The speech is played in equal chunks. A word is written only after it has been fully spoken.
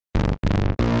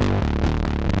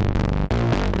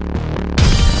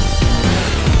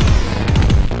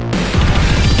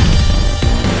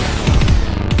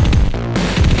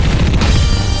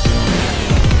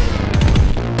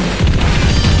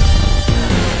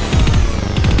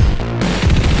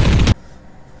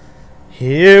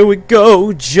Here we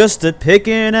go, just a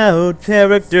picking out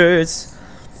characters.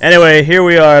 Anyway, here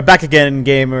we are, back again,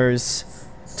 gamers.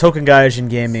 Token Gaijin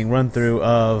Gaming run through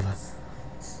of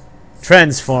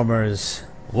Transformers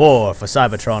War for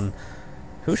Cybertron.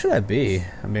 Who should I be?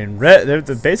 I mean, they're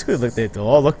basically they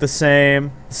all look the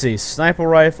same. Let's see, sniper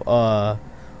rifle,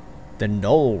 the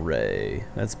Null Ray.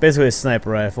 That's basically a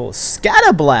sniper rifle.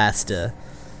 Scatter Blaster,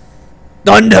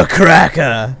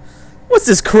 Thundercracker. What's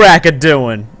this cracker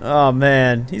doing? Oh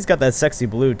man, he's got that sexy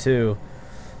blue too.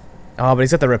 Oh, but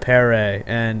he's got the repair ray,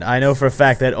 and I know for a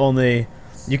fact that only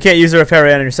you can't use the repair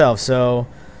ray on yourself, so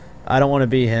I don't want to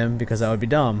be him because that would be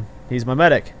dumb. He's my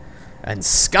medic. And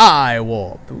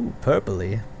Skywarp. Ooh,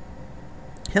 purpley.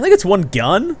 I think it's one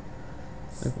gun.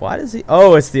 Like, why does he?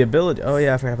 Oh, it's the ability. Oh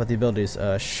yeah, I forgot about the abilities.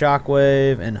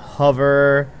 Shockwave and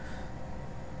hover.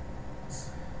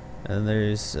 And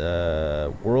there's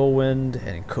whirlwind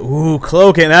and ooh,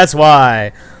 cloaking. That's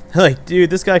why. Like,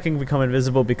 dude, this guy can become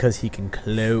invisible because he can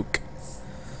cloak.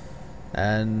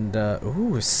 And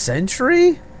ooh,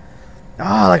 sentry.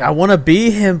 Ah, like I want to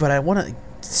be him, but I want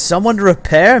someone to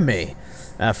repair me.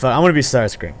 I'm gonna be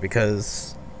Starscream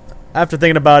because after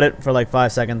thinking about it for like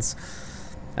 5 seconds,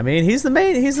 I mean he's the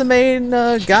main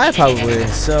guy probably.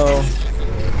 So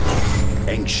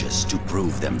anxious to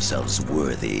prove themselves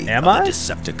worthy. Am I?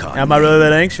 Decepticon. Am I really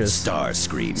that anxious?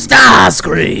 Starscream.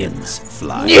 Starscream.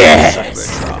 Yes.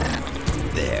 Cybertron.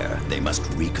 There, they must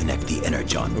reconnect the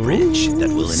Energon bridge that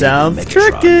will enable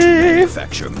Megatron to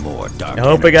manufacture more dark. I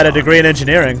hope we got a degree in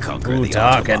engineering. Conquer Ooh, the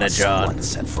dark Autobots Energon.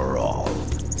 once and for all.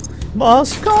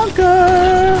 Must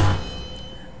conquer.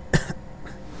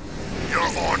 Your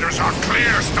orders are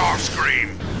clear, Starscream.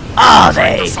 Are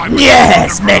they?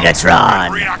 Yes,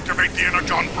 Megatron. Reactivate the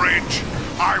Energon bridge.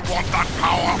 I want that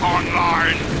power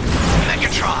online.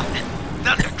 Megatron,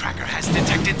 Thundercracker has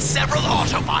detected several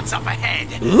Autobots up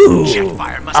ahead. Ooh,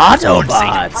 Jetfire must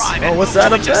Autobots. Oh, what's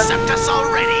that up intercept there? us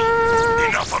already.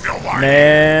 Enough of your whining.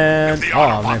 Man,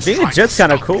 oh man, being a jet's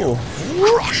kind of cool.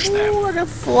 Crush them. Ooh, I can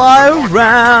fly When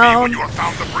around. you have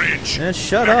found the bridge. Yeah,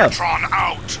 shut up. Megatron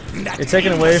out. You're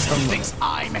taking away from. Thinks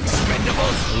I'm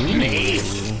expendable. Me?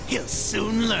 He'll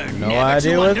soon learn. No never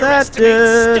idea to what that underestimate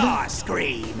did.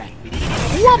 Starscream.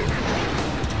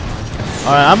 Alright,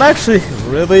 I'm actually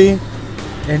really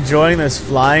enjoying this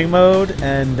flying mode,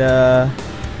 and wow,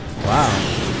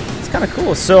 it's kind of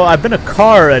cool. So I've been a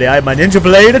car already. I had my Ninja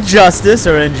Blade of Justice,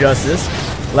 or Injustice,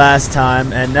 last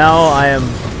time, and now I am.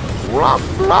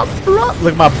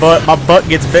 Look, my butt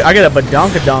gets big. I get a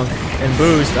badonkadonk and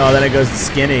boost. Oh, then it goes to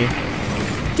skinny.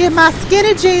 Get my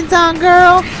skinny jeans on,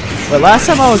 girl. But last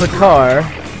time I was a car,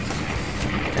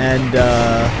 and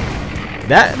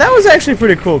that was actually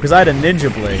pretty cool because I had a Ninja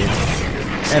Blade,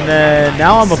 and then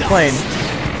now I'm a plane.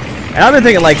 And I've been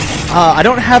thinking like, I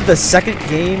don't have the second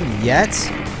game yet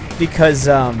because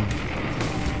well,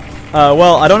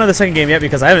 I don't have the second game yet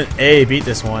because I haven't A, beat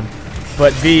this one,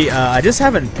 but B, I just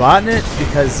haven't bought it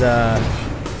because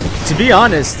to be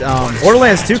honest,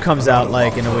 Borderlands 2 comes out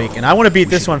like in a week, and I want to beat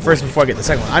this one first before I get the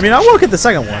second one. I mean, I will get the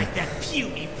second one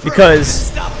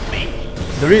because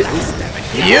the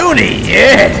Uni,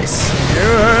 yes,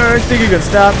 I think you can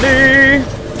stop me,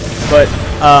 but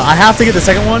I have to get the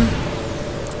second one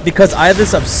because I have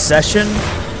this obsession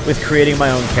with creating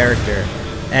my own character,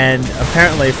 and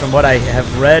apparently, from what I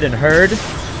have read and heard,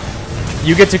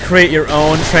 you get to create your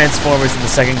own Transformers in the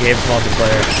second game's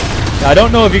multiplayer. Now, I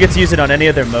don't know if you get to use it on any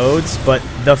other modes, but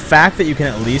the fact that you can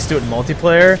at least do it in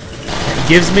multiplayer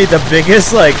gives me the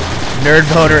biggest, like, nerd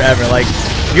boner ever. Like,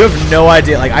 you have no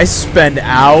idea. Like, I spend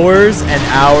hours and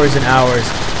hours and hours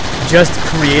just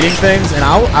creating things, and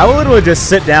I will literally just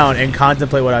sit down and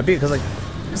contemplate what I'd be. Because, like,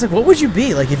 it's like, what would you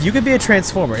be? Like, if you could be a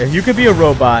Transformer, if you could be a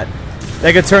robot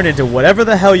that could turn into whatever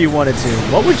the hell you wanted to,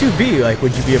 what would you be? Like,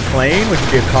 would you be a plane? Would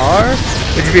you be a car?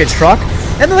 Would you be a truck?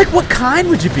 And then, like, what kind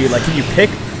would you be? Like, can you pick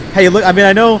how you look? I mean,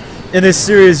 I know in this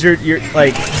series you're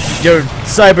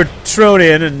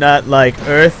Cybertronian and not like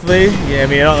earthly. Yeah, I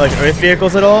mean, you don't like Earth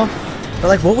vehicles at all. But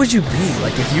like, what would you be?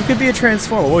 Like, if you could be a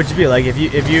Transformer, what would you be? Like, if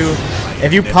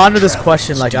you ponder this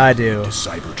question like I do,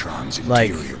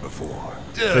 like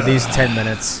for these 10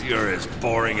 minutes, You're as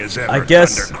boring as ever, I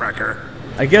guess. Thundercracker.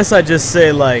 I guess I'd just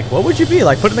say, like, what would you be?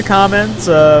 Like, put in the comments.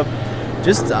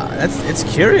 It's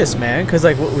curious, man. Cause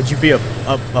like, what, would you be a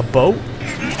boat?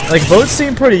 Like, boats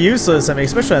seem pretty useless. I mean,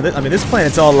 especially on this, I mean, this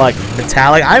planet's all like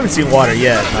metallic. I haven't seen water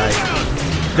yet. Like,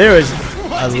 there is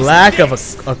a lack of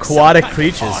aquatic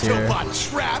creatures here.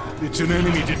 It's an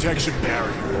enemy detection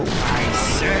barrier. I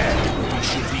said we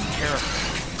should be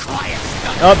careful. Quiet.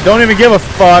 Oh, don't even give a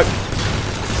fuck.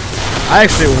 I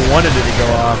actually wanted it to go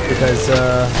off because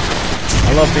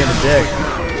I love being a dick.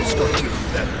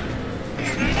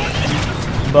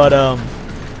 But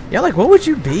yeah, like what would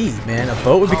you be, man? A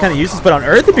boat would be kind of useless, but on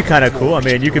Earth it'd be kind of cool. I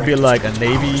mean, you could be like a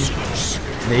Navy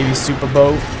super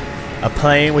boat, a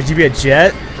plane. Would you be a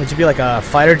jet? Would you be like a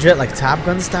fighter jet, like Top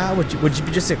Gun style? Would you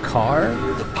be just a car?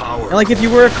 And like if you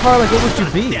were a car, like what would you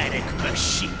be?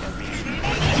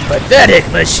 Pathetic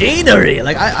machinery.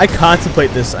 Like I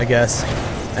contemplate this, I guess,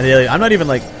 and I'm not even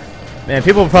like, man.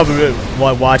 People are probably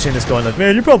watching this going like,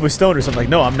 man, you're probably stoned or something. Like,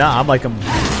 no, I'm not. I'm like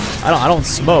I don't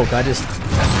smoke. I just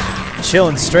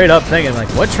chilling straight up thinking like,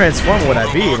 what transformer would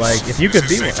I be? Like if you could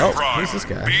be one. Oh, who's this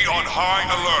guy? Be on high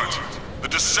alert. The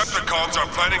Decepticons are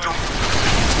planning to.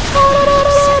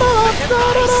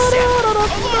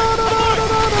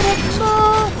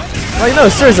 Like no,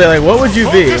 seriously, like what would you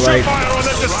be? Like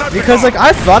because like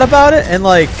I thought about it and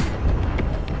like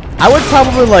I would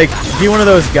probably like be one of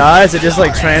those guys that just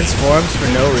like transforms for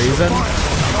no reason.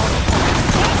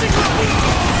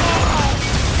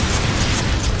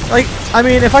 Like I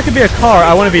mean, if I could be a car,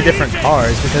 I want to be different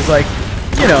cars because like,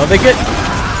 you know, they get.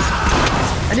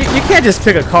 And you can't just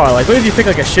pick a car. Like, what if you pick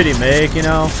like a shitty make, you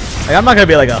know? Like, I'm not gonna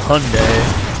be like a Hyundai,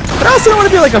 but I also don't want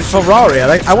to be like a Ferrari.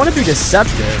 I want to be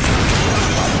deceptive.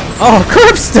 Oh,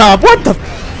 curb stomp! What the?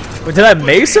 Did I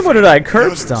mace him or did I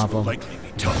curb stomp him?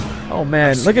 Oh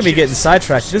man, look at me getting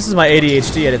sidetracked. This is my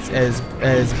ADHD at its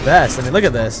best. I mean, look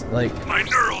at this. Like, My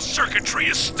neural circuitry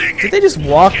is stinging. did they just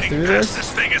walk Getting through past this?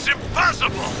 This thing is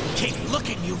impossible. Keep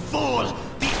looking, you fool.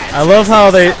 I love how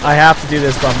I have to do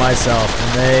this by myself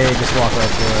and they just walk right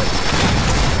through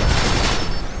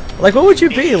it. Like what would you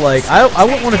be? Like I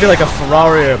wouldn't want to be like a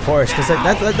Ferrari or a Porsche because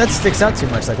like, that sticks out too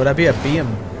much. Like would I be a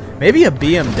maybe a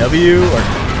BMW or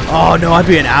oh no, I'd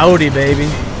be an Audi, baby.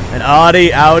 An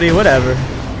Audi, whatever.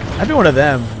 I'd be one of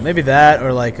them. Maybe that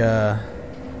or like I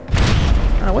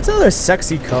don't know, what's another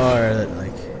sexy car that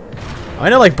like I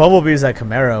know like Bumblebee's that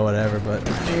Camaro or whatever, but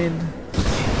I mean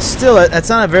still, that's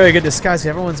not a very good disguise.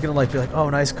 Everyone's gonna like be like, "Oh,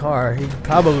 nice car." He could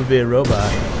probably be a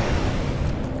robot.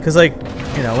 Cause like,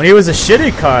 you know, when he was a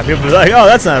shitty car, people be like, "Oh,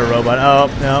 that's not a robot." Oh,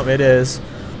 no, it is.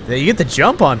 You get the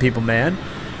jump on people, man.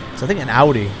 So I think an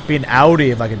Audi. Be an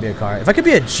Audi if I could be a car. If I could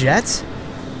be a jet,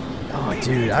 oh,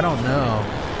 dude, I don't know.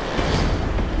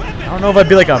 I don't know if I'd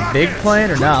be like a big plane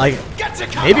or not. Like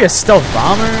maybe a stealth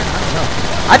bomber. I don't know.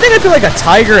 I think I'd be like a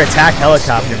Tiger attack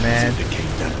helicopter, man.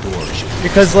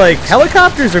 Because like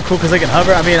helicopters are cool because they can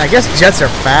hover. I mean, I guess jets are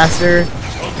faster.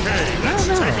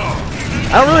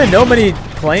 I don't really know many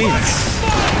planes.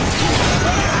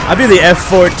 I'd be the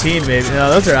F-14 maybe.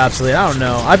 No, those are obsolete. I don't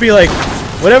know. I'd be like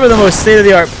whatever the most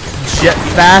state-of-the-art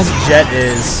fast jet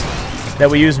is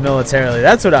that we use militarily.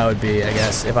 That's what I would be, I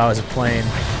guess, if I was a plane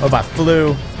or if I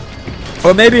flew.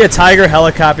 Or maybe a Tiger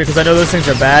helicopter because I know those things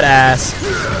are badass.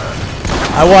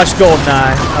 I watched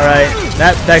GoldenEye. All right.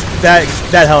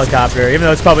 That helicopter, even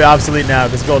though it's probably obsolete now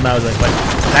because GoldenEye was like what,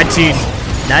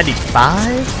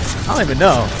 1995? I don't even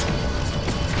know.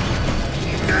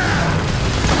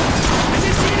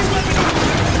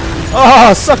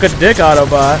 Oh, suck a dick,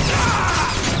 Autobot.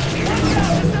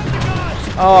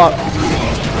 Oh,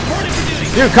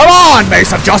 dude, come on,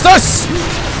 Mace of Justice.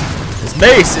 This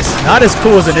mace is not as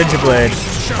cool as a Ninja Blade.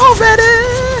 Already.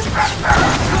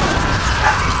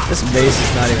 This mace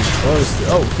is not even close to...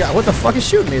 Oh, God, what the fuck is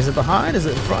shooting me? Is it behind? Is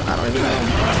it in front? I don't even know.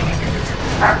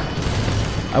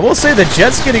 I will say the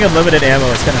jet's getting unlimited ammo.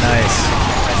 It's kind of nice.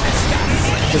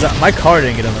 Because my car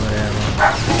didn't get unlimited ammo.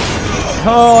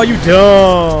 Oh, you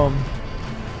dumb.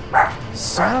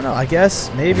 So, I don't know. I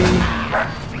guess, maybe...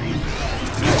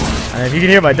 And if you can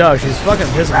hear my dog, she's fucking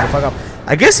pissing me the fuck off.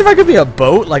 I guess if I could be a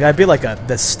boat, like I'd be like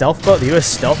the stealth boat, the U.S.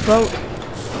 stealth boat.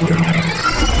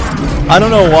 I don't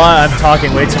know why I'm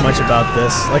talking way too much about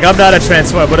this. Like, I'm not a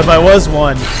transformer, but if I was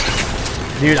one,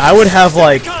 dude, I would have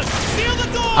like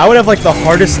the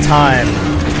hardest time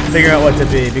figuring out what to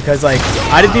be because like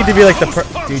I didn't need to be like the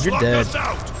dude. You're dead.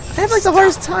 I have like the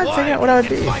hardest time figuring out what I would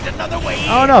be.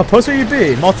 I don't know. Post what you'd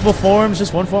be. Multiple forms,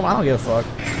 just one form. I don't give a fuck.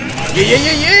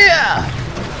 Yeah.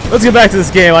 Let's get back to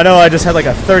this game. I know I just had like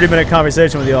a 30-minute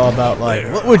conversation with you all about like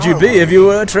what would you be if you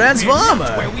were a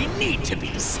transformer? Where we need to be,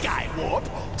 Skywarp.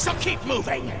 So keep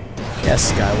moving.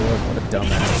 Yes, Skywarp. What a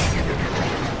dumbass.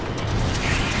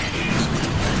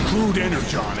 Crude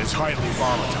Energon is highly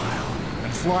volatile,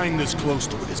 and flying this close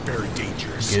to it is very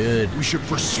dangerous. Good. We should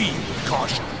proceed with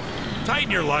caution.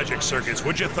 Tighten your logic circuits,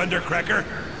 would you, Thundercracker?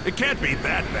 It can't be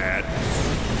that bad.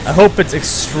 I hope it's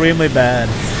extremely bad.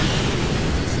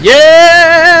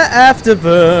 Yeah,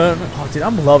 Afterburn. Oh, dude,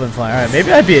 I'm loving flying. All right,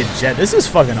 maybe I'd be a jet. This is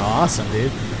fucking awesome,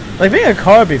 dude. Like, being a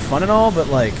car would be fun and all, but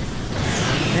like,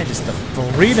 man, just the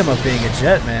freedom of being a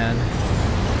jet, man.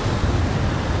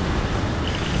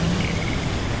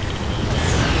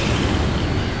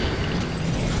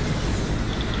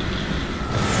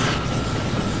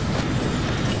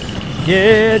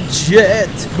 Yeah, jet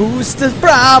booster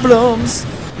problems.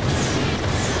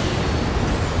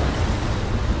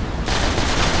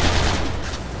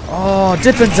 Oh,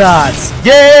 Dippin' Dots.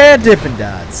 Yeah, Dippin'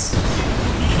 Dots.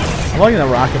 I'm liking the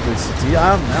rocket booster, dude.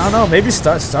 I don't know. Maybe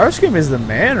Starscream is the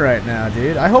man right now,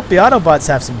 dude. I hope the Autobots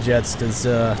have some jets, because,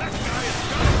 man,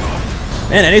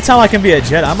 anytime I can be a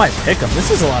jet, I might pick them. This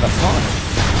is a lot of fun.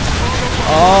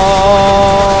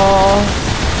 Oh.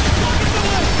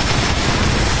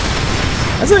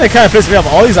 That's something that kind of pissed me off.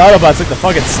 All these Autobots look the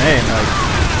fucking same. Like,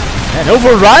 man, no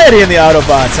variety in the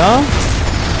Autobots, huh?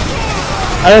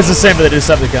 It's the same for the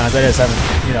Decepticons. I just haven't,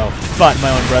 you know, fought my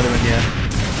own brethren yet.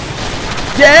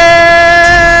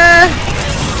 Yeah!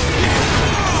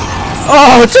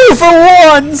 Oh, 2 for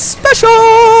 1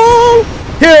 special!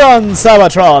 Here on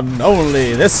Cybertron,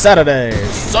 only this Saturday.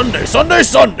 Sunday, Sunday,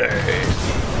 Sunday!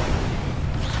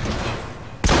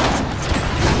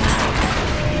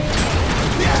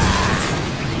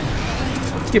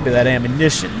 Give me that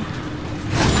ammunition.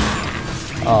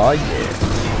 Oh, yeah.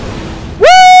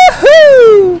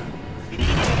 Woohoo!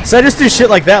 So I just do shit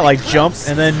like that, like jump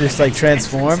and then just like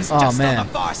transform. Oh man. I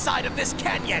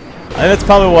think that's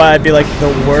probably why I'd be like the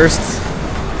worst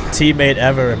teammate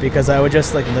ever, because I would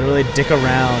just like literally dick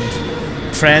around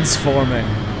transforming.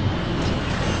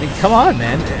 I mean, come on,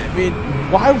 man. I mean,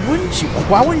 why wouldn't you?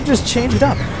 Why wouldn't you just change it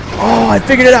up? Oh, I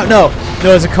figured it out. No,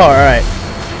 it's a car. All right.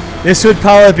 This would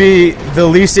probably be the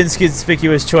least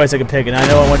inconspicuous choice I could pick, and I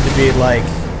know I wanted to be like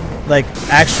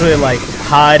actually like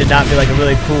hide and not be like a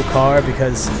really cool car,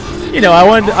 because you know I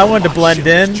wanted to blend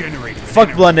in.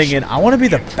 Fuck blending in. I want to be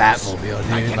the Batmobile,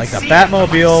 dude. Like the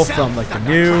Batmobile from like the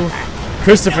new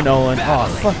Christopher Nolan. Oh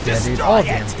fuck that, dude. All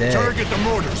damn day. Target the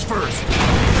motors first.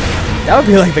 That would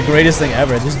be like the greatest thing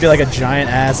ever. Just be like a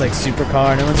giant ass like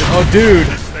supercar, and everyone's like, oh dude,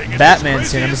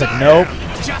 Batman's here. And I'm just like, nope.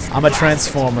 I'm a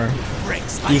transformer.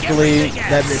 Equally,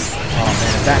 that is, oh man,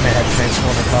 if Batman had a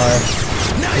transformer car,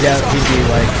 he'd be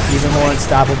like even more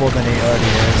unstoppable than he already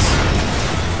is.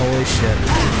 Holy shit.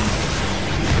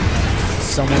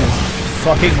 Someone is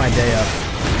fucking my day up.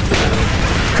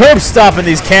 Curb stopping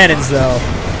these cannons though.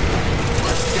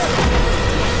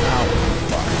 Oh,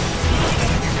 fuck.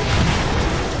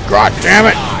 God damn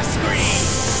it!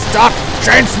 Stop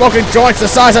chain smoking joints the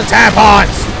size of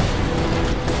tampons!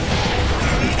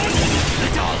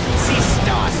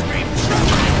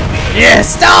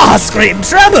 Yes, Starscream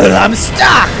trouble, I'm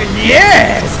stuck,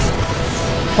 yes!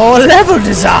 Whole level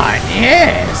design,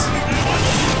 yes!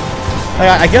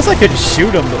 I guess I could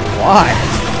shoot him, but why?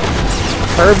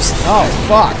 Curbs, oh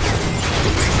fuck.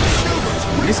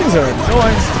 These things are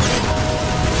annoying.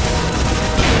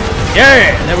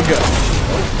 Yeah, there we go.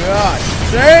 Oh god,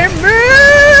 damn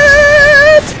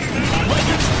it!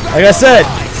 Like I said,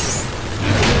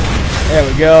 there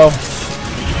we go.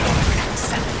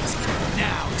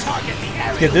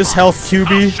 Get this health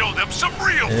QB.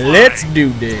 Let's do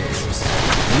this.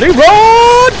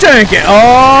 Leroy Jenkins.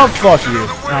 Oh, fuck you.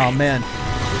 Oh, man.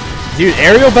 Dude,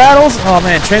 aerial battles? Oh,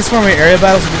 man. Transforming aerial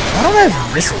battles. I don't have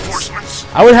missiles.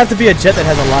 I would have to be a jet that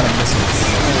has a lot of missiles.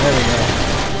 Oh, there we go.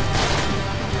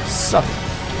 Suck it.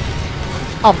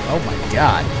 Oh, my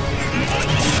God.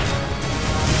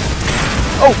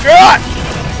 Oh, God.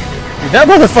 Dude, that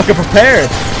motherfucker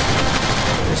prepared.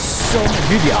 There's so many.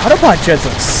 Dude, the Autobot jets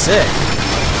look sick.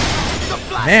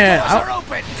 Man,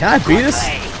 can I beat this?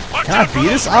 Can I beat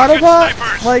this Autobot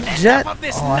like jet?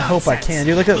 Oh, I hope I can,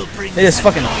 dude. Look at they just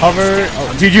fucking hover.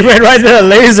 Oh, dude, you ran right into that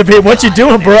laser beam. What you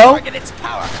doing, bro?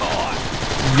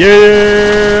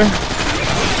 Yeah.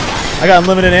 I got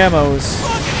unlimited ammos.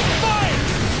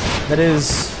 That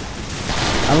is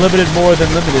unlimited more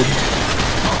than limited.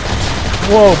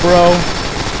 Whoa, bro.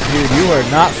 Dude, you are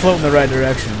not floating the right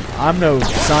direction. I'm no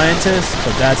scientist,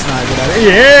 but that's not a good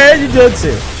idea. Yeah, you did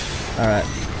too. Alright.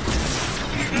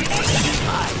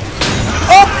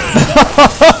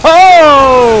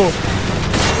 Oh!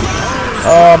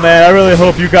 Oh man, I really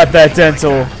hope you got that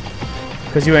dental.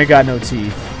 Because you ain't got no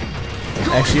teeth.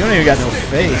 Actually, you don't even got no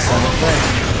face, I don't think.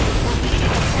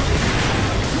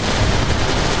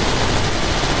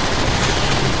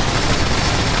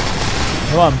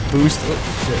 Come on, boost. Oh,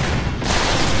 shit.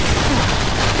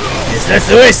 Yes, let's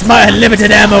waste my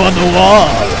unlimited ammo on the wall.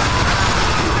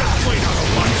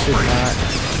 Should not.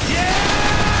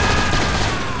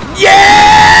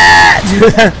 Yeah!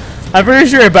 Dude, I'm pretty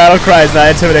sure a battle cry is not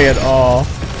intimidating at all.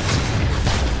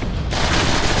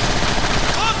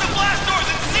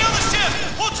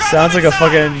 Sounds like a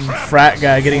fucking frat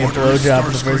guy getting a blowjob for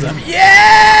the first time.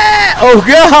 Yeah! Oh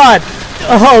god!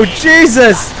 Oh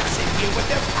Jesus!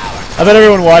 I bet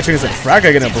everyone watching is like, frat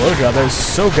guy getting a blowjob. That is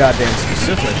so goddamn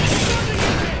specific.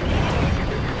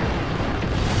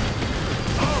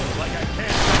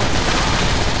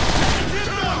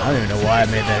 why I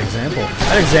made that example.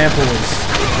 That example was...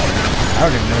 I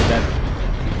don't even know that...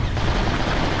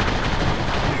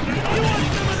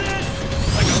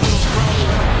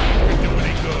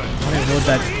 I don't even know what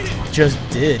that just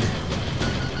did.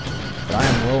 But I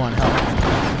am low on health.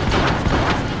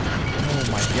 Oh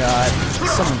my god.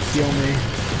 Someone heal me.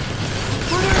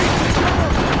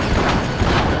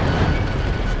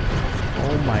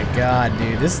 Oh my god,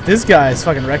 dude. This guy is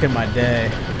fucking wrecking my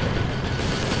day.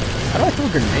 How do I throw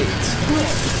grenades?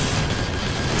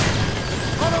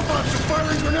 Autobots are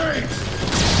firing grenades!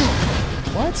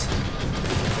 What?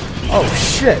 Oh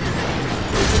shit.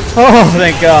 Oh,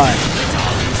 thank god.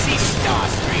 See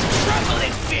Starscream tremble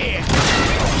in fear.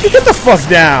 You get the fuck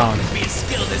down! Be as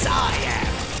skilled as I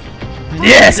am.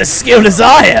 Yes, as skilled as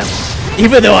I am!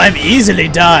 Even though I'm easily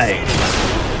dying.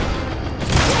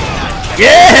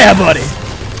 Yeah, buddy!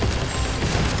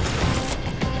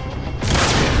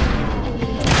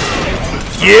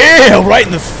 Yeah, right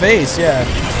in the face, yeah.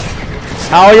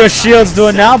 How are your shields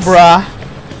doing now, brah?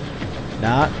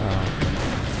 Not?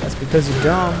 Oh. That's because you're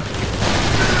dumb.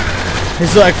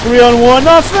 He's like 3-on-1,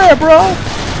 not fair, bro.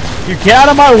 You get out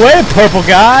of my way, purple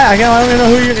guy. I don't even know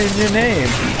who your name.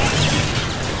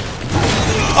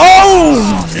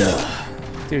 Oh!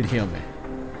 Dude, heal me.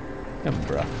 Heal me,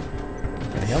 bro.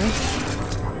 Gonna heal me?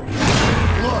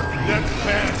 Look, that's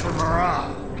bad for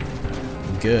morale.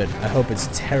 Good. I hope it's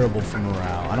terrible for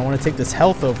morale. I don't want to take this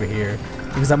health over here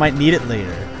because I might need it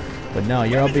later. But no,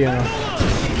 you're all being...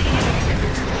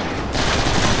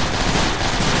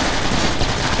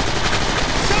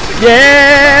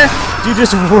 Yeah! Dude,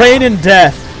 just rain in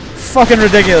death. Fucking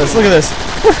ridiculous. Look at this.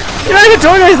 You're not even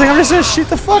doing anything. I'm just gonna shoot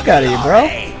the fuck out of you, bro.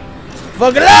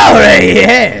 Fucking glory!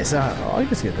 Yes! Oh, I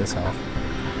just get this health.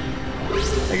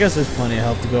 I guess there's plenty of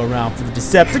health to go around for the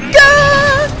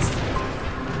Decepticons!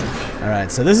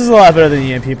 Alright, so this is a lot better than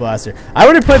the EMP Blaster. I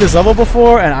already played this level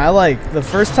before, and I like, the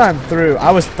first time through, I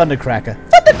was Thundercracker.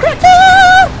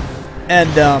 Thundercracker!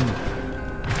 And,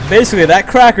 basically, that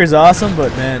cracker's awesome,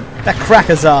 but, man, that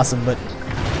cracker's awesome, but,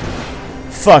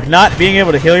 fuck, not being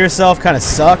able to heal yourself kind of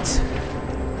sucked.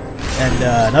 And,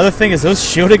 another thing is those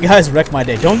shielded guys wreck my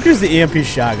day. Don't use the EMP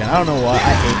shotgun. I don't know why.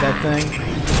 I hate that thing.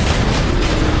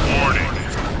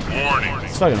 Warning.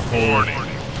 It's fucking horrible.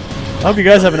 I hope you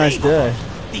guys have a nice day.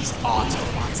 These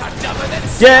Autobots are dumber than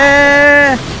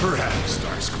Yeah! Perhaps,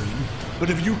 Starscream. But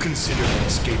have you considered an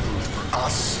escape route for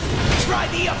us? Try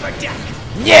the upper deck.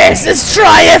 Yes, let's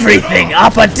try everything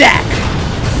upper deck.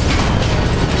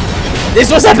 This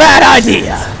was a bad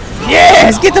idea.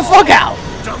 Yes, get the fuck out.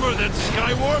 Dumber than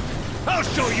Skywarp? I'll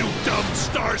show you, dumb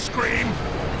Starscream!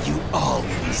 You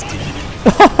always do.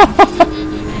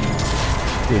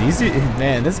 Dude,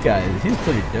 man, this guy, he's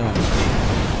pretty dumb.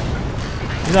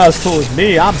 He's not as cool as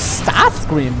me. I'm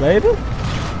Starscream, baby.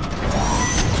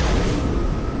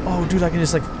 Oh, dude, I can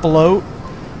just like float.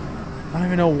 I don't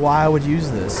even know why I would use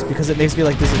this because it makes me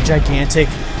like this gigantic,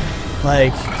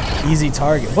 like, easy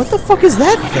target. What the fuck is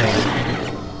that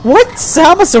thing? What?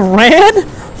 Samus Aran?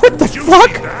 What the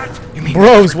fuck?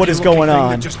 Bros, what is going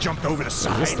on? Just jumped over the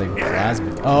side. This thing,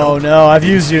 plasma. Oh no, I've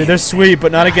used you. They're sweet,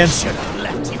 but not against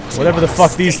whatever the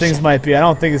fuck these things might be. I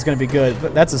don't think it's gonna be good.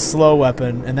 But that's a slow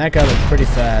weapon, and that guy looked pretty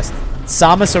fast.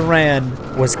 Samus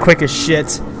Aran was quick as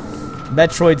shit.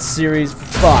 Metroid series,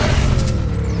 fuck.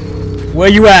 Where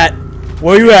you at?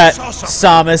 Where you at,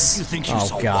 Samus?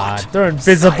 Oh god, they're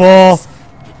invisible.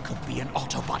 It could be an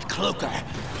Autobot cloaker.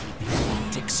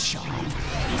 Optics sharp.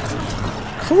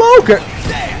 Cloaker.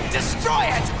 There, destroy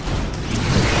it.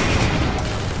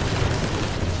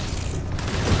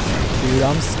 Dude,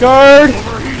 I'm scared.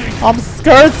 I'm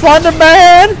scared,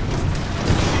 Slenderman.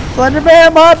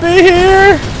 Slenderman might be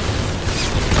here.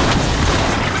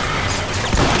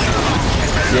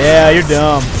 Yeah, you're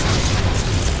dumb.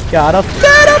 Got a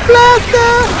better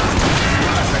blaster.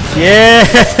 Yeah.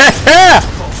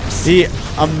 The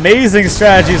amazing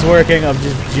strategy is working of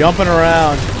just jumping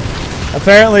around.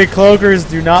 Apparently, cloakers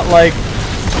do not like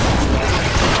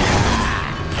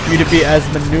you to be as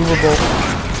maneuverable.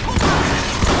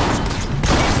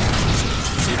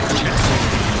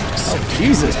 Oh,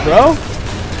 Jesus, bro.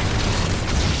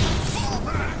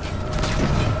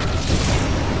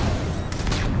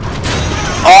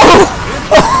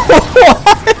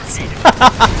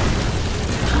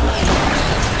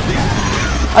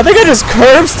 I think I just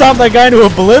curb stomped that guy into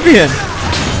oblivion.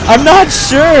 I'm not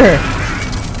sure.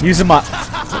 Using my...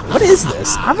 What is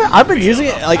this? I've been using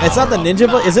it, like, it's not the ninja,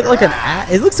 but is it like an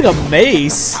axe? It looks like a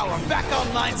mace.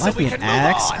 Might be an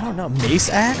axe. I don't know. Mace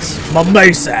axe? My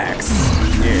mace axe.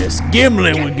 Yes,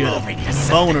 Gimli would get a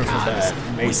boner for that.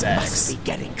 Mace axe.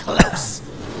 Getting close.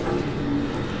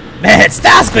 Man,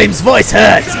 Starscream's voice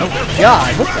hurts! Oh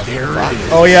god, what the fuck?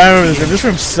 Oh yeah, I remember this room. This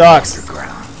room sucks.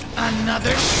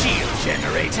 Another shield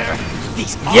generator.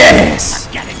 These Yes!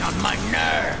 are getting on my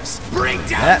nerves. Bring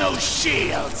down those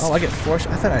shields. Oh, I get 4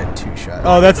 shots. I thought I had 2 shots.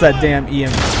 Oh, that's that damn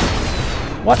EM.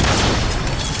 What?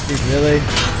 Dude, really?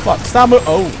 Fuck, stop moving.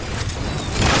 Oh.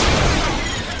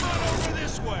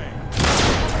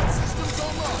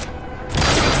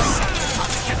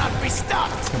 Cannot be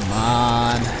stopped. Come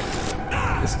on.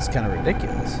 This is kind of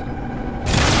ridiculous.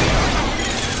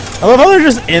 I love how they're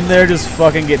just in there just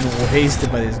fucking getting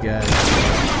wasted by these guys.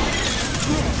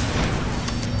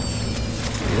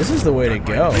 This is the way to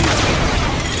go.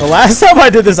 The last time I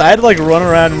did this, I had to like run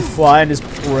around and fly and just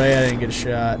pray I didn't get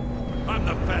shot. I'm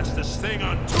the fastest thing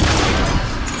on two.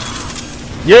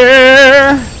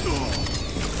 Yeah!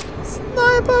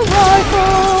 Sniper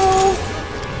rifle!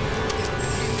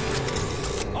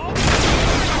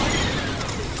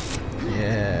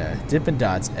 Yeah, Dippin'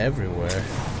 Dots everywhere.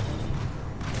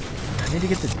 I need to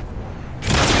get the...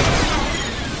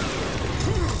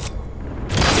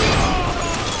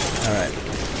 Alright.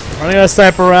 Running out of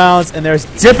sniper rounds, and there's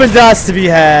Dippin' Dots to be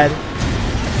had.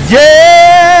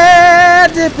 Yeah!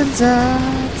 Dippin'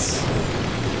 Dots!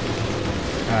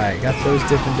 Alright, got those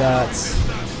Dippin' Dots.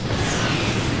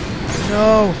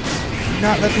 No! Do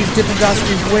not let these Dippin' Dots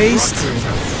be wasted.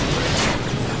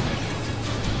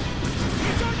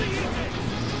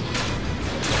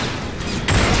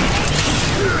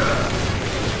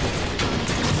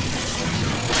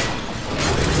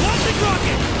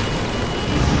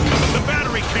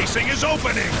 Is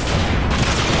opening.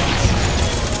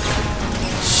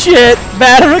 Shit,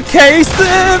 battery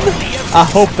casing! I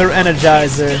hope they're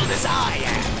Energizer.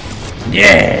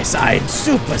 Yes, I'm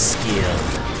super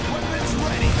skilled.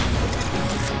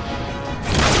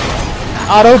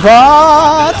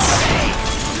 Autobots!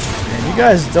 Man, you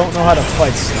guys don't know how to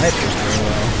fight snipers very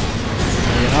well.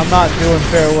 I mean, I'm not doing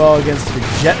very well against the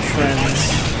jet friends.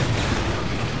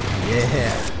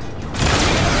 Yeah.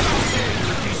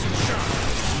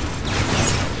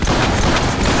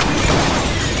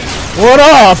 What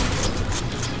up?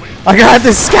 I got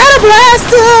the scatter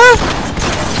blaster!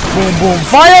 Boom boom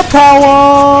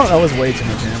firepower! That was way too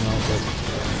much ammo. But...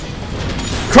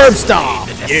 Curb stomp!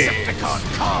 Yeah.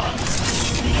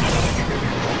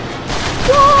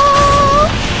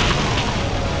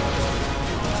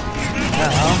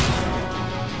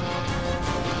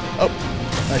 Oh,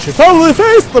 I should probably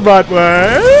face the right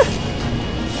way.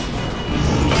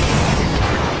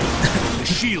 The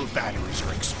shield batteries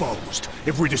are exposed.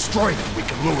 If we destroy them, we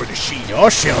can lower the shield. Your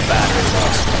shield batteries are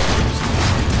exposed.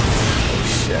 Oh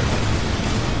shit.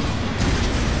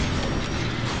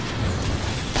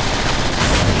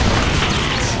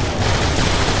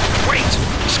 Wait!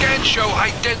 Scans show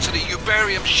high-density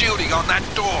Ubarium shielding on that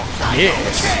door.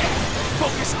 Yes.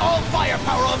 Focus all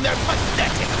firepower on their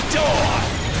pathetic door.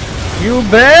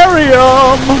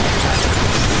 Ubarium!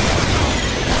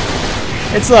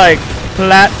 It's like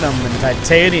platinum and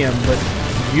titanium, but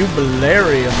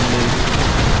Ubarium.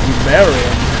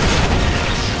 Ubarium.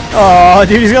 Oh,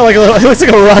 dude, he's got like a little. He looks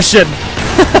like a Russian.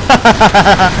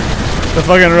 The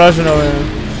fucking Russian over there.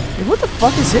 Dude, what the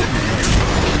fuck is hitting me?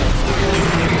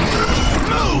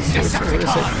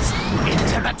 Decepticons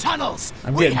into the tunnels.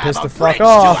 I'm getting pissed the bridge fuck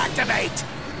off. to activate.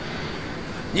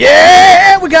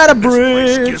 Yeah, we got a This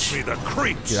place bridge. gives me the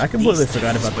creeps. Dude, I completely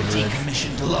forgot about the bridge.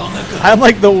 Decommissioned long ago. I'm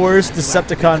like the worst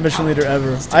Decepticon mission leader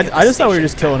ever. I just thought we were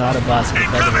just killing Autobots.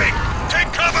 Incoming!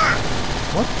 Take cover!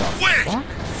 What the Wait! fuck?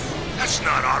 That's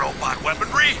not Autobot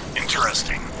weaponry.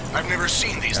 Interesting. I've never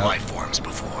seen these life forms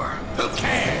before. Who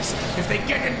cares? If they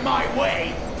get in my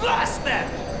way, blast them.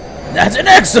 That's an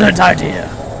excellent idea.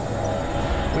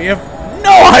 We have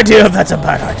no idea if that's a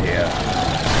bad idea.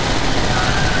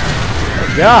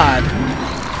 Oh god.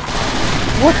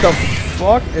 What the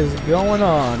fuck is going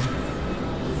on?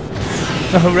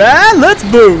 Alright, let's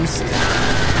boost.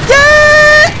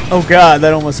 Yeah! Oh god,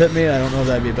 that almost hit me. I don't know if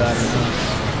that'd be bad or not.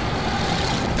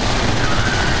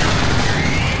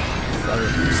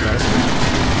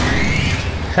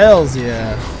 Hells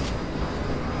yeah.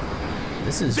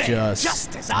 This is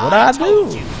just what I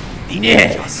do.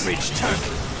 Yes. Bridge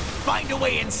terminal. Find a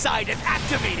way inside and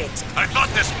activate it. I thought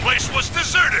this place was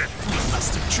deserted. You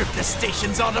must have tripped the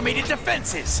station's automated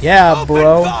defenses. Yeah, Open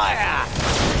bro. Fire.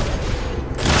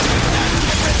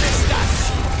 Resist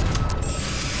us.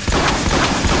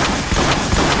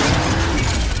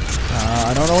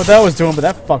 I don't know what that was doing, but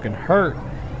that fucking hurt.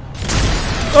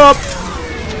 Up.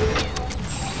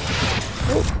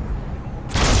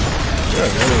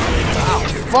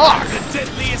 Fuck! The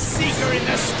deadliest seeker in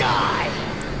the sky!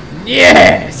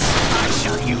 Yes! I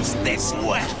shall use this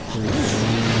weapon!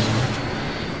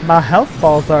 My health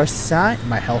balls are shiny.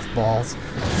 My health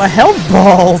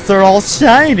balls are all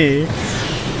shiny.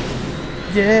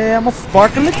 Yeah, I'm a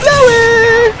sparkling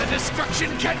glowy. The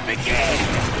destruction can begin!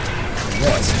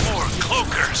 Yes. More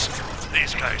cloakers.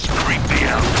 These guys creep me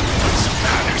out. What's the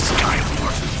matter,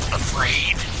 Skywarp?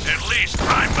 Afraid? At least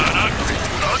I'm not ugly.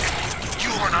 Look,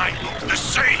 you and I look the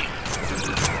same!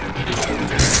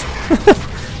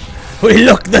 We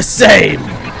look the same.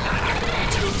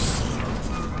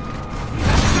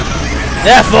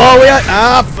 Therefore, we are.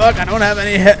 Ah, fuck! I don't have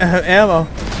any ammo.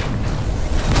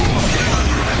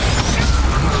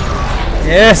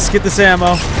 Yes, get this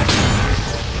ammo.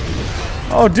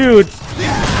 Oh, dude.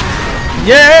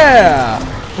 Yeah!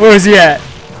 Where is he at?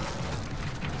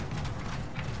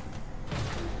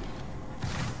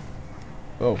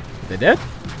 Oh, they dead?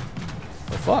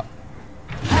 Oh, fuck.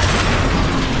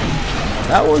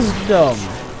 That was dumb.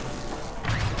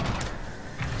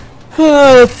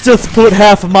 Let's just put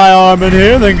half of my arm in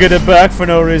here and then get it back for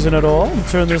no reason at all. And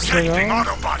turn this thing on.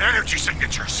 Autobot energy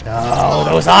signatures. Oh,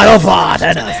 those Autobot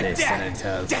energy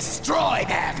signatures. Destroy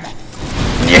them!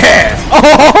 Yeah!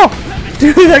 Oh!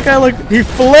 Dude, that guy, like, he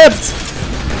flipped!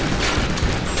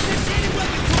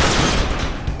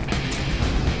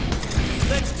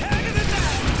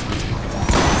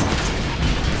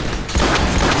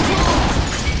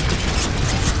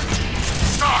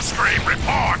 Starscream,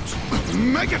 report!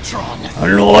 Megatron!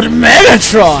 Lord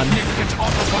Megatron! Significant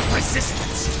Autobot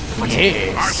resistance!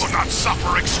 Yes! I will not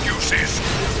suffer excuses.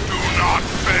 Do not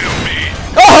fail me.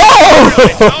 Oh!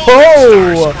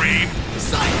 Starscream.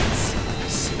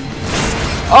 Silence!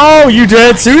 Oh, you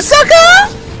dead too, sucker?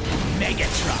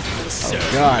 Megatron will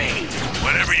serve God. me!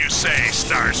 Whatever you say,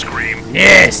 Starscream.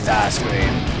 Yes,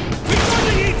 Starscream.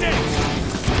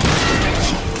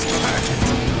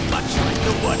 Much like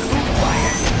the one who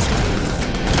fired it.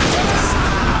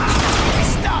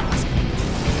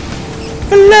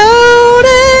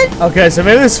 Floating! Okay, so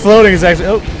maybe this floating is actually.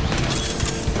 Oh.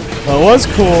 Well, it was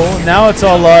cool. Now it's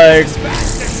all like.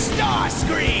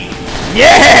 Starscream!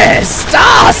 Yes!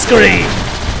 Starscream!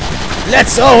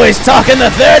 Let's always talk in the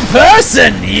third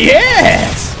person!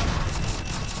 Yes!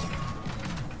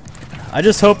 I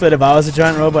just hope that if I was a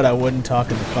giant robot, I wouldn't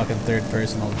talk in the fucking third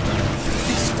person all the time.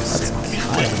 That's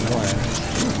kind of annoying.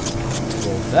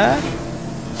 Roll that.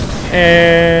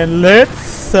 And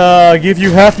let's give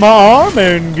you half my arm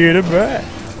and get it back.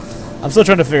 I'm still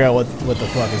trying to figure out what the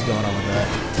fuck is going on with that.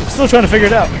 I'm still trying to figure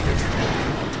it out.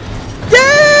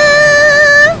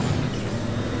 Yeah!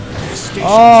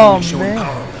 Oh, man.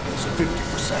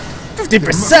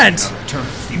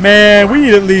 50%? Man, we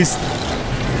need at least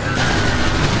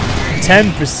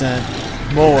 10%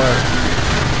 more.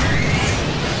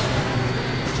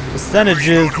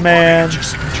 Percentages, man.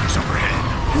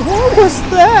 What was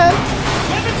that?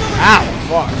 Ow,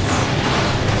 fuck.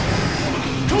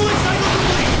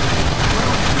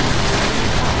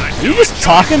 You just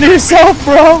talking to yourself,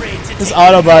 bro? This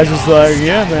Autobot's just like,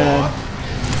 yeah, man.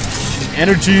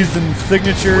 Energies and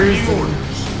signatures. And...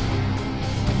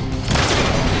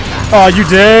 Oh, you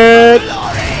dead?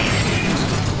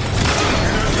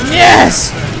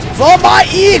 Yes! For my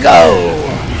ego!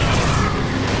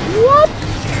 Whoop!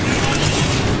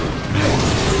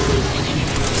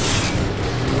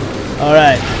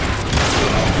 Alright.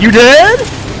 You dead?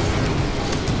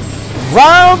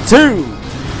 Round 2!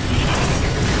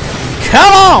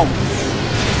 Come on!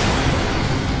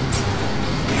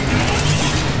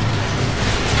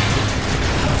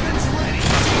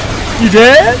 You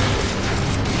dead?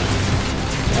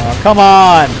 Oh, come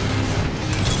on!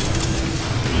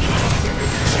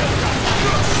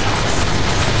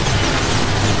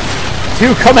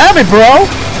 Dude, come at me, bro!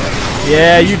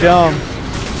 Yeah, you dumb.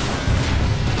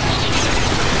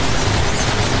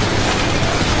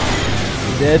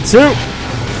 You dead too.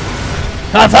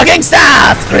 A fucking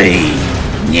Starscream!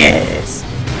 Yes!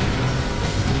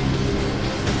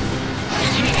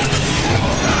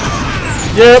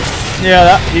 Yep. Yeah,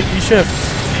 that you should have.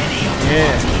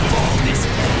 Yeah.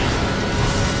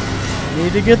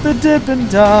 Need to get the Dippin'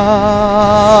 Dots!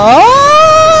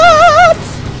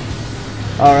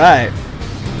 Alright.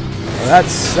 Well,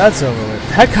 that's over with.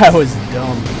 That guy was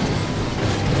dumb.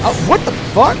 Oh, what the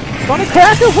fuck?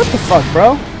 Funnacracker? What the fuck,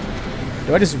 bro?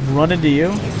 Do I just run into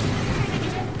you?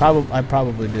 I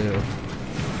probably do.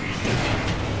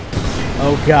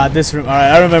 Oh god, this room.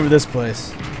 Alright, I remember this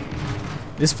place.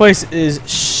 This place is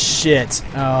shit.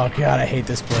 Oh god, I hate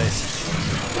this place.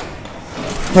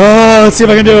 Oh, let's see if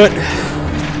I can do it.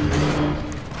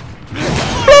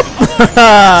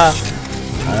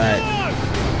 Alright.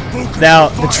 Now,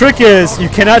 the trick is, you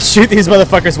cannot shoot these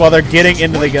motherfuckers while they're getting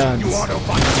into the guns.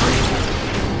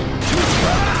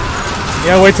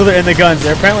 Yeah, wait till they're in the guns.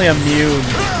 They're apparently immune.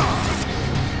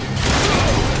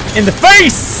 In the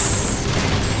face!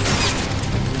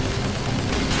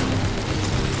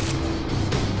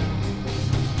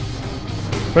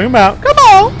 Bring him out. Come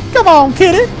on! Come on,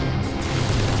 kitty!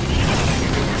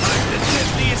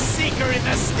 The seeker in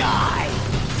the sky.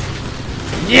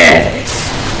 Yes!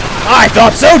 I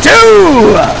thought so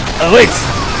too! Oh wait,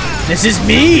 this is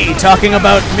me talking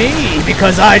about me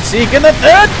because I seek in the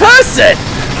third person!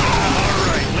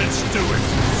 Alright, let's do it.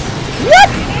 What?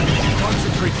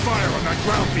 Concentrate fire on that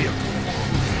ground vehicle.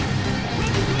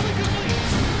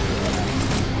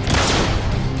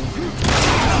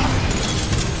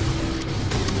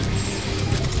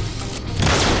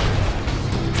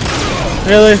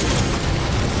 Really?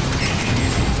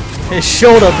 His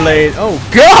shoulder blade. Oh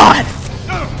god!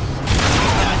 None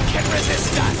can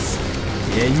resist us.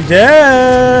 Yeah, you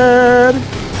dead!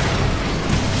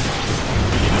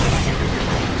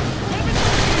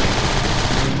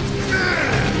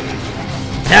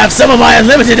 Have some of my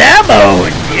unlimited ammo!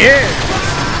 Yeah!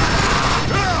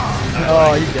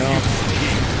 Oh, you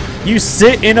don't. You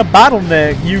sit in a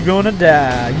bottleneck, you gonna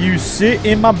die. You sit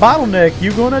in my bottleneck,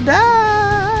 you gonna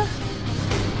die.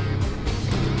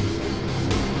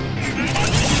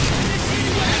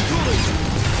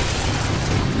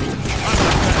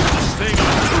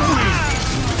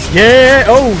 Yeah,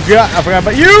 oh god, I forgot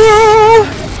about you!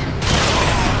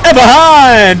 And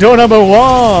behind, door number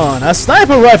 1, a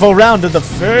sniper rifle round to the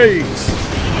face.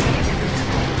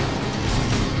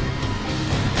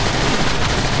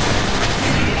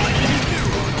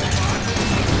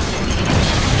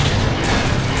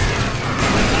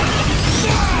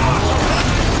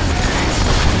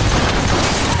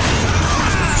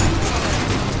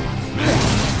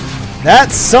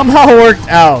 That somehow worked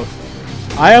out.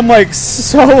 I am like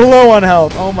so low on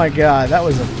health. Oh my god, that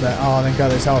was a oh thank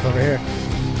god there's health over here.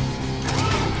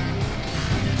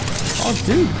 Oh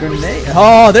dude, grenade.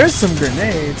 Oh, there's some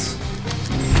grenades.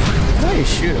 How do you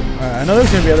shoot them? Alright, I know there's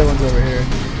gonna be other ones over here.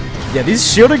 Yeah,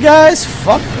 these shielded guys,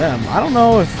 fuck them. I don't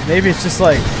know if maybe it's just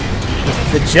like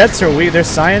the jets are weak. They're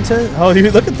scientists. Oh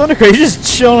dude, look at Thundercracker. He's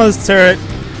just chilling on his turret.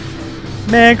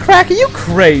 Man, Cracker, you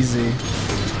crazy.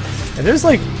 And there's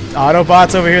like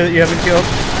Autobots over here that you haven't killed.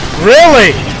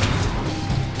 Really?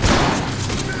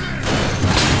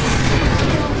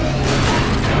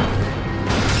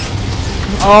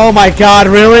 Oh my god,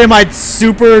 really? My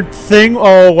super thing?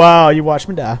 Oh wow, you watched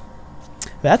me die.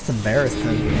 That's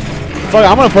embarrassing. Fuck,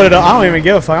 I'm gonna put it up. I don't even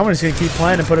give a fuck. I'm just gonna keep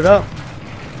playing and put it up.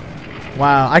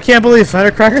 Wow, I can't believe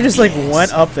Thundercracker just like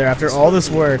went up there after all this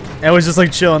work and was just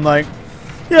like chilling like,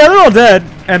 yeah, they're all dead.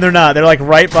 And they're not. They're like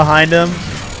right behind him.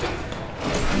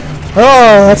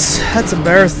 Oh, that's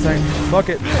embarrassing. Fuck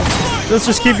it. Let's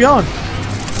just keep going.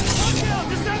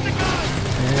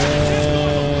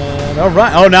 And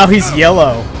alright. Oh, now he's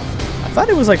yellow. I thought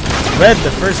it was like red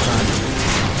the first time.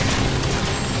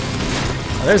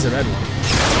 Oh, there's the red one.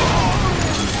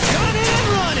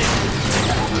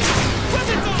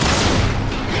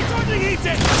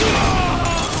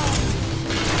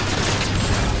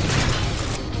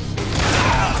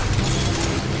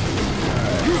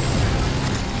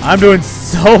 I'm doing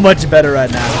so much better right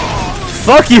now.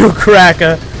 Fuck you,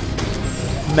 Cracker.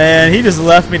 Man, he just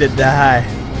left me to die.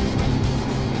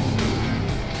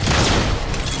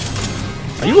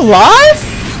 Are you alive?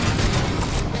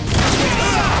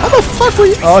 How the fuck were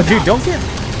you? Oh, dude, don't get.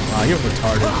 Wow, you're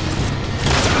retarded.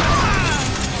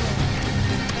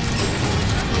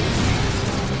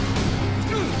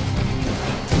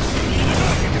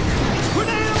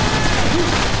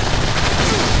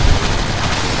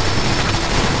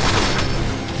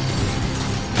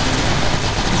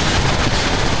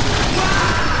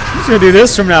 I'm just gonna do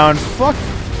this from now on. Fuck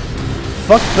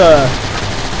the.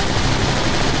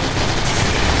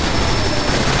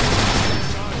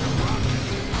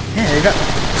 Man, they got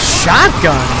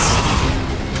shotguns.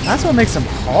 That's what makes them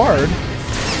hard.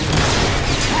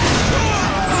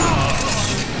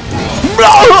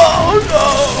 No, no.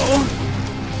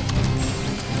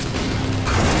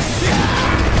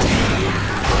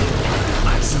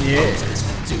 Yeah.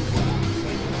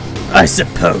 I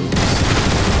suppose.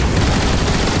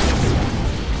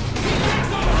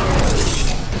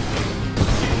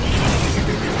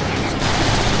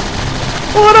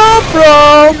 What up,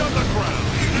 bro?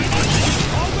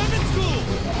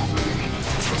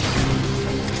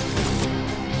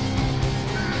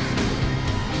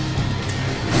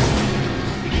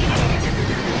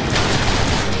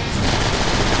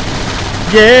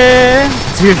 Yeah,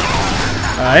 dude.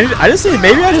 I just need.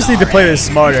 Maybe I just need to play this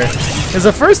smarter. Cause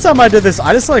the first time I did this,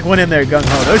 I just like went in there gung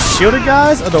ho. Those shielded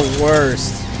guys are the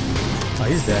worst. Oh,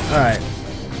 he's dead. All right.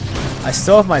 I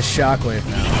still have my shockwave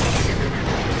now.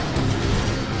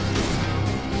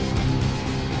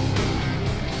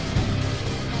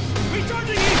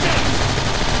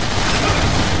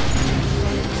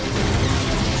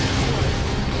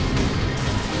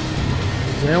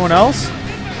 Is there anyone else?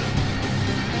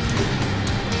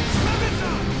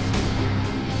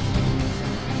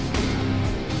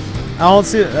 I don't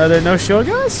see. Are there no shield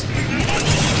guys?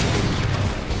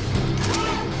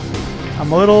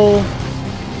 I'm a little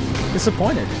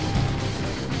disappointed.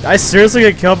 Did I seriously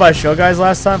get killed by shield guys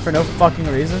last time for no fucking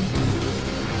reason?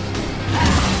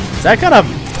 That kind of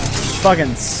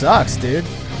fucking sucks, dude.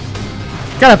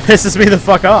 Kind of pisses me the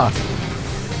fuck off.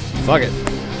 Fuck it.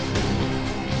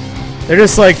 They're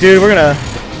just like, dude, we're gonna.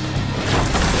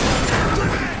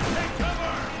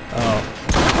 Oh.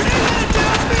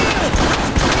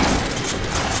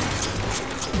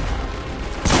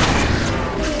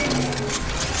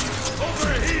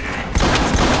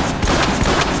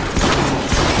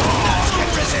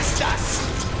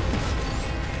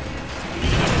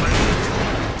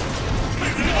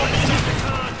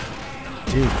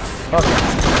 Dude, fucking.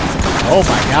 Oh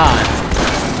my god.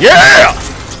 Yeah!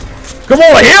 Come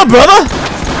over here, brother!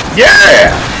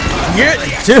 Yeah! Yeah,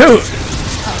 dude!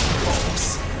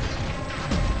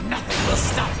 Nothing will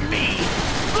stop me!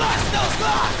 Blast those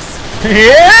blocks!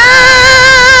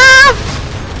 Yeah!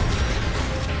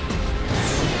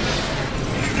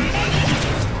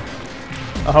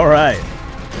 Alright.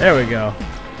 There we go.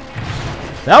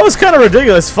 That was kind of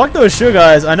ridiculous. Fuck those shoe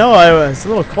guys. I know I was a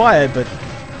little quiet, but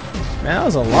man, that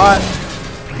was a lot.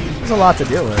 There's a lot to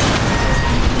deal with.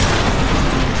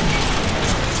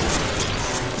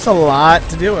 It's a lot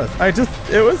to deal with.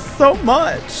 It was so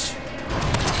much.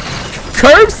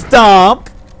 Curb stomp!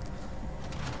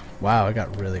 Wow, it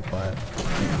got really quiet.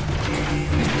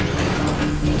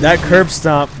 That curb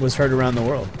stomp was heard around the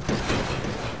world.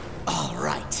 All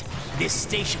right. This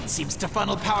station seems to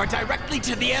funnel power directly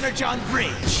to the Energon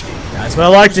bridge. That's what I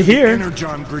like to hear.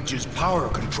 Energon Bridge's power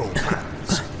control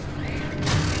panels.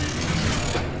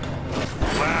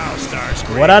 Wow,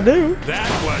 Starscream. What I do?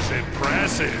 That was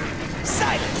impressive.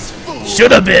 Silence, fool!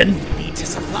 Should have been. Need to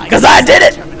supply 'Cause I did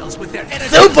it! terminals with their Energon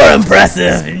Super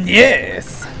impressive.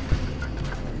 Yes.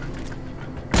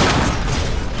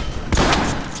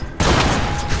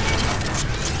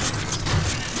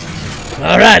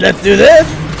 All right, let's do this.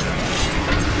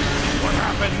 What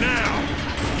happened now?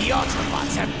 The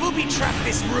Autobots have booby-trapped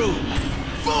this room.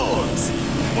 Fools!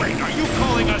 Wait, are you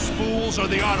calling us fools or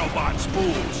the Autobots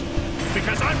fools?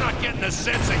 Because I'm not getting the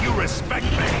sense that you respect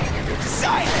me.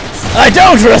 Silence! I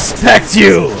don't respect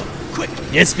you. Quick!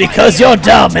 It's because you're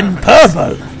dumb and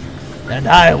purple. And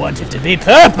I want it to be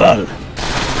purple.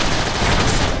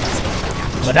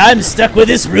 But I'm stuck with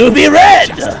this ruby red.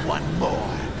 Just one more.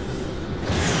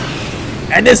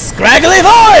 And this scraggly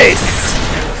voice.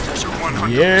 Just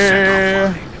 100%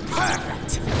 Yeah.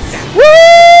 Perfect.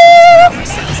 Woo!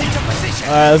 Ourselves into position.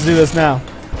 Alright, let's do this now.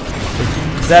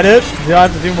 Is that it? Do I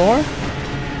have to do more?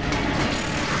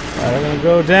 Alright, I'm gonna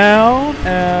go down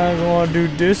and I'm gonna do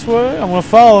this way. I'm gonna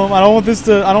follow him. I don't want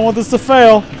this to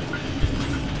fail.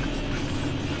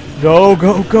 Go,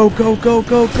 go, go, go, go,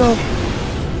 go, go.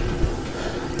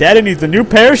 Daddy needs a new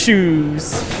pair of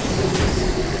shoes.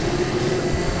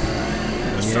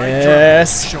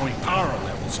 Yes. Showing power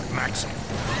levels at maximum.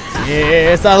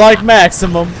 Yes, I like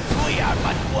maximum. We are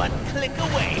but one click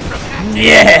away from activating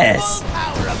Yes. the full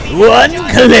power of the One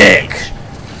Energon click. bridge.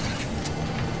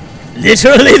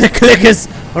 Literally, the click is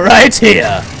right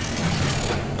here.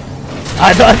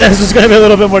 I thought this was going to be a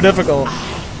little bit more difficult.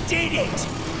 Did it!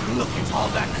 Look at all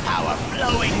that power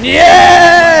flowing.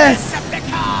 Yes!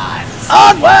 Decepticons!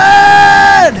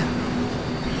 Onward!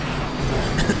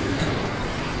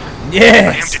 I am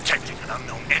Yes. detecting an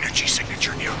unknown energy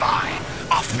signature nearby.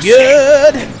 Off the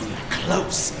Good.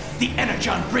 Close. The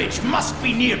Energon bridge must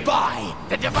be nearby.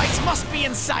 The device must be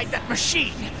inside that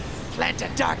machine. Plant a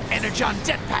dark Energon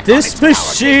jetpack. This on its power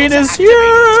machine cables is activated.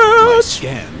 huge.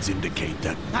 Scans indicate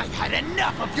that I've had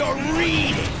enough of your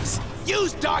readings.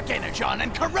 Use dark Energon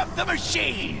and corrupt the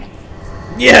machine.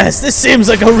 Yes, this seems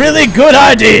like a really good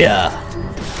idea.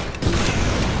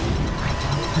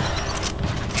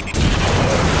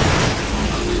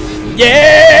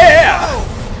 Yeah!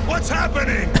 What's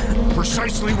happening?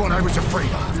 Precisely what I was afraid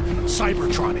of.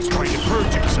 Cybertron is trying to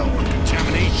purge himself from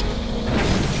contamination.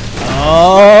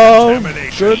 Oh,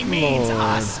 Contamination. good He means lord.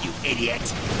 us, you idiot.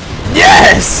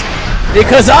 Yes!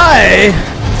 Because I...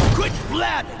 Quit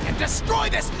blabbing and destroy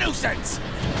this nuisance.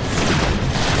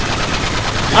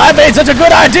 I made such a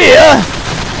good idea!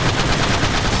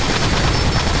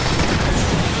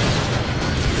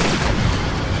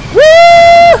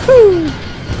 Woohoo!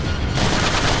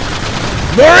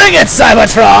 Bring it,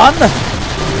 Cybertron!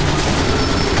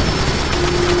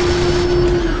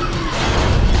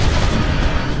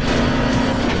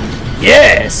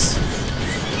 Yes!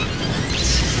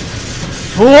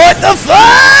 What the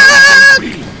fuck?!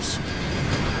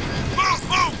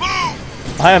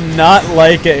 I am not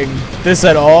liking this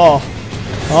at all.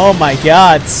 Oh my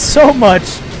god, so much.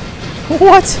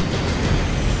 What?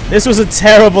 This was a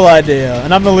terrible idea,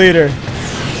 and I'm the leader.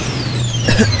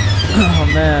 Oh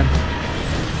man.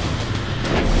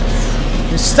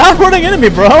 Just stop running into me,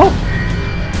 bro! The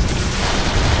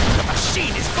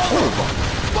machine is vulnerable.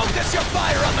 Focus your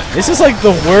fire on the This is like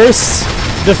the worst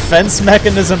defense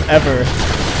mechanism ever.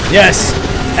 Yes,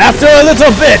 after a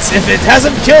little bit, if it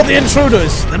hasn't killed the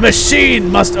intruders, the machine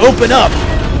must open up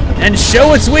and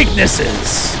show its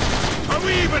weaknesses. Are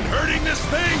we even hurting this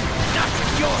thing? Not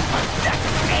with your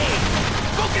pathetic aim.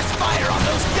 Focus fire on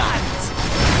those guns.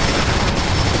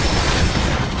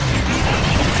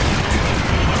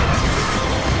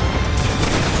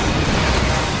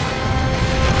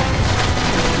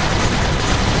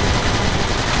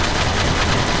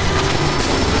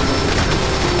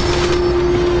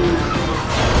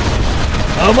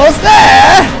 Almost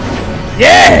there!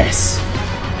 Yes!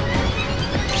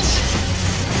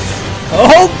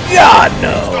 Oh god,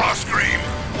 no! Starscream,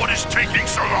 what is taking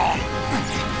so long?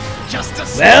 Just a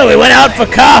Well, we went out for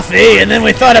coffee, and then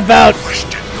we thought about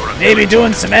maybe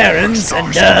doing some errands,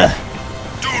 and Do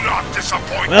not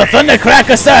disappoint well, me.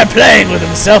 Thundercracker started playing with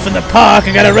himself in the park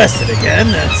and got arrested again.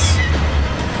 That's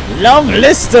a long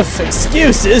list of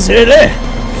excuses, really.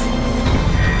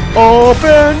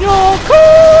 Open your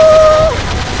car!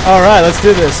 Alright, let's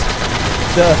do this.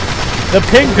 The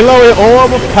pink glowy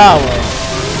orb of power.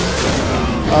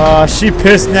 She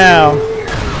pissed now.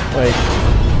 Wait.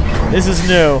 This is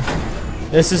new.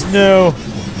 This is new.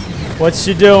 What's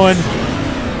she doing?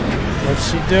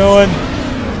 What's she doing?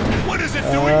 What is it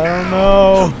I doing don't now?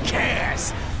 know. Who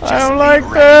cares? I don't Just like be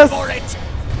ready this. for it.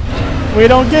 We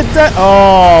don't get that.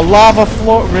 Oh, lava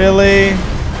floor. Really?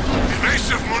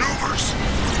 Evasive maneuvers.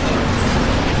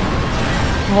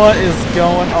 What is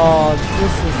going on?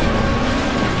 This is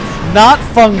not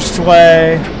feng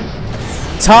shui.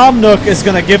 Tom Nook is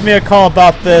gonna give me a call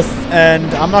about this,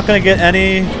 and I'm not gonna get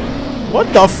any.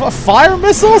 What the fire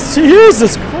missiles?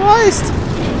 Jesus Christ!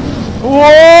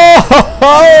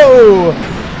 Whoa!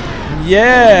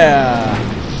 Yeah.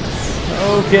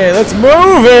 Okay, let's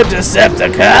move it,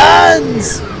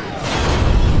 Decepticons.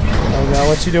 Oh god,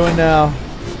 what you doing now?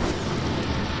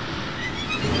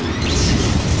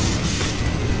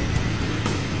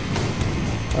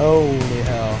 Holy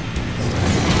hell.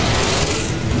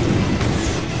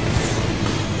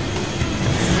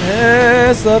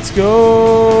 Yes, let's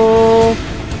go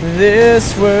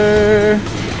this way.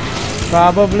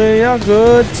 Probably a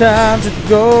good time to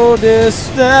go that's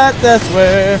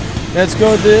where. Let's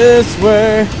go this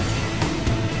way.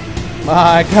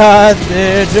 My god,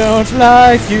 they don't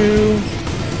like you.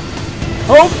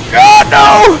 Oh god,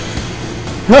 no!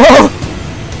 Oh!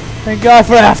 Thank god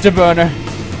for Afterburner.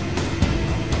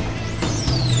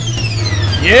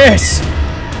 Yes!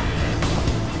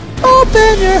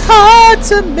 Open your heart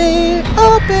to me.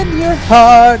 Open your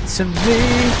heart to me.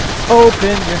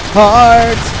 Open your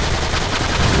heart.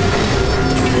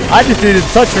 I just needed to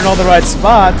touch her in all the right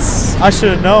spots. I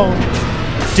should have known.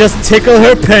 Just tickle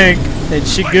her pink, and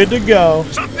she good to go.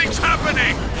 Something's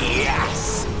happening.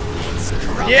 Yes.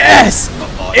 Yes!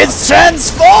 It's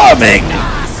transforming!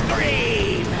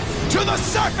 Starscream! To the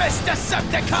surface,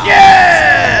 Decepticons!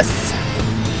 Yes!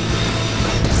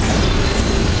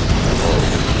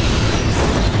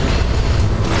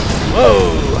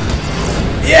 Whoa!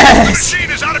 The Yes! machine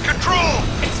is out of control.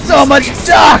 So much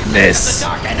darkness! The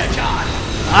Dark Energon!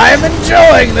 I'm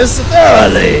enjoying this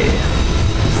thoroughly!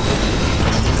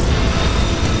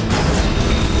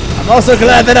 I'm also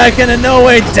glad that I can in no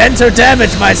way dent or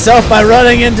damage myself by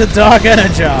running into Dark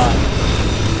Energon.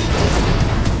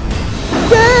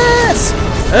 Yes!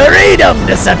 Read 'em,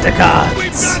 Decepticons!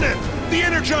 We've done it. The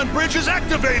Energon bridge is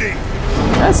activating.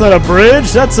 That's not a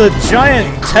bridge, that's a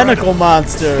giant tentacle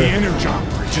monster. The Energon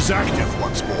bridge is active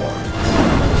once more.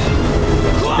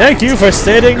 Thank you for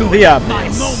stating the My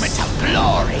obvious. moment of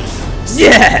glory!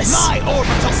 Yes! My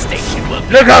orbital station will be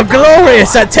Look how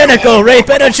glorious that tentacle rape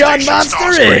Orbital Energon station, monster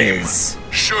Starscream. is!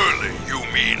 Surely you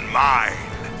mean mine.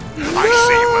 I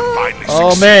see you have finally Oh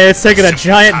succeeded. man, it's taking a Simply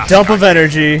giant fast, dump I of think.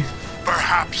 energy.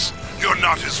 Perhaps you're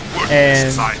not as worthless And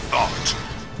as I thought.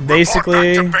 basically,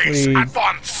 Report back to base we- at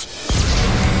once.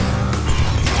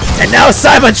 And now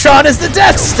Cybertron is the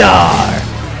Death Star!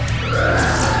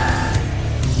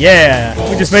 Yeah,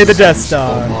 we just made the Death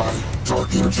Star.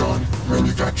 Dark Energon,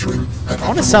 manufacturing, and I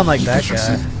want to sound like that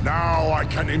guy. Now I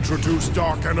can introduce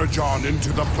Dark Energon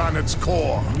into the planet's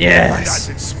core. Yes. And as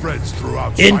it spreads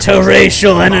throughout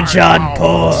Interracial Cybertron, Energon my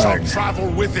power shall porn.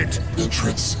 travel with it.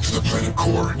 Entrance to the planet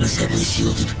core is heavily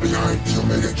shielded behind the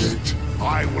Omega Gate.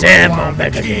 I will Damn acquire the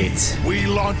Omega key. Gate. We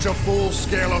launch a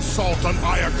full-scale assault on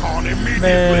Iacon immediately.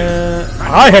 Man, and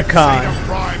Iacon. Zeta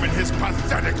Prime and his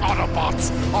pathetic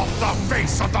Autobots off the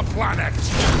face of the planet.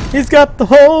 He's got the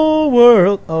whole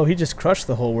world. Oh, he just crushed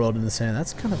the whole world in his hand.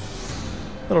 That's kind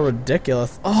of a little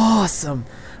ridiculous. Awesome.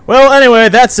 Well, anyway,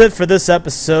 that's it for this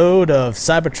episode of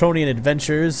Cybertronian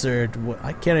Adventures, or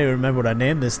I can't even remember what I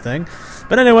named this thing.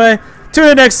 But anyway, tune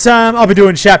in next time. I'll be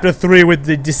doing Chapter 3 with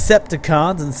the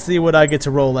Decepticons and see what I get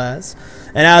to roll as.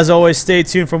 And as always, stay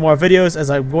tuned for more videos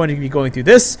as I'm going to be going through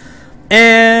this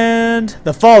and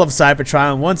the Fall of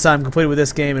Cybertron once I'm completed with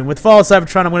this game. And with Fall of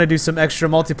Cybertron, I'm going to do some extra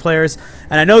multiplayers.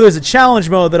 And I know there's a challenge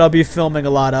mode that I'll be filming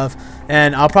a lot of.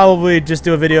 And I'll probably just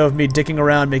do a video of me dicking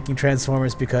around making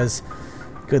Transformers because,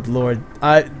 good lord,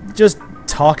 just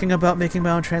talking about making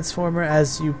my own Transformer,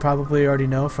 as you probably already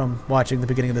know from watching the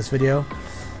beginning of this video,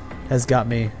 has got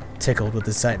me tickled with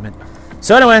excitement.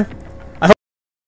 So anyway,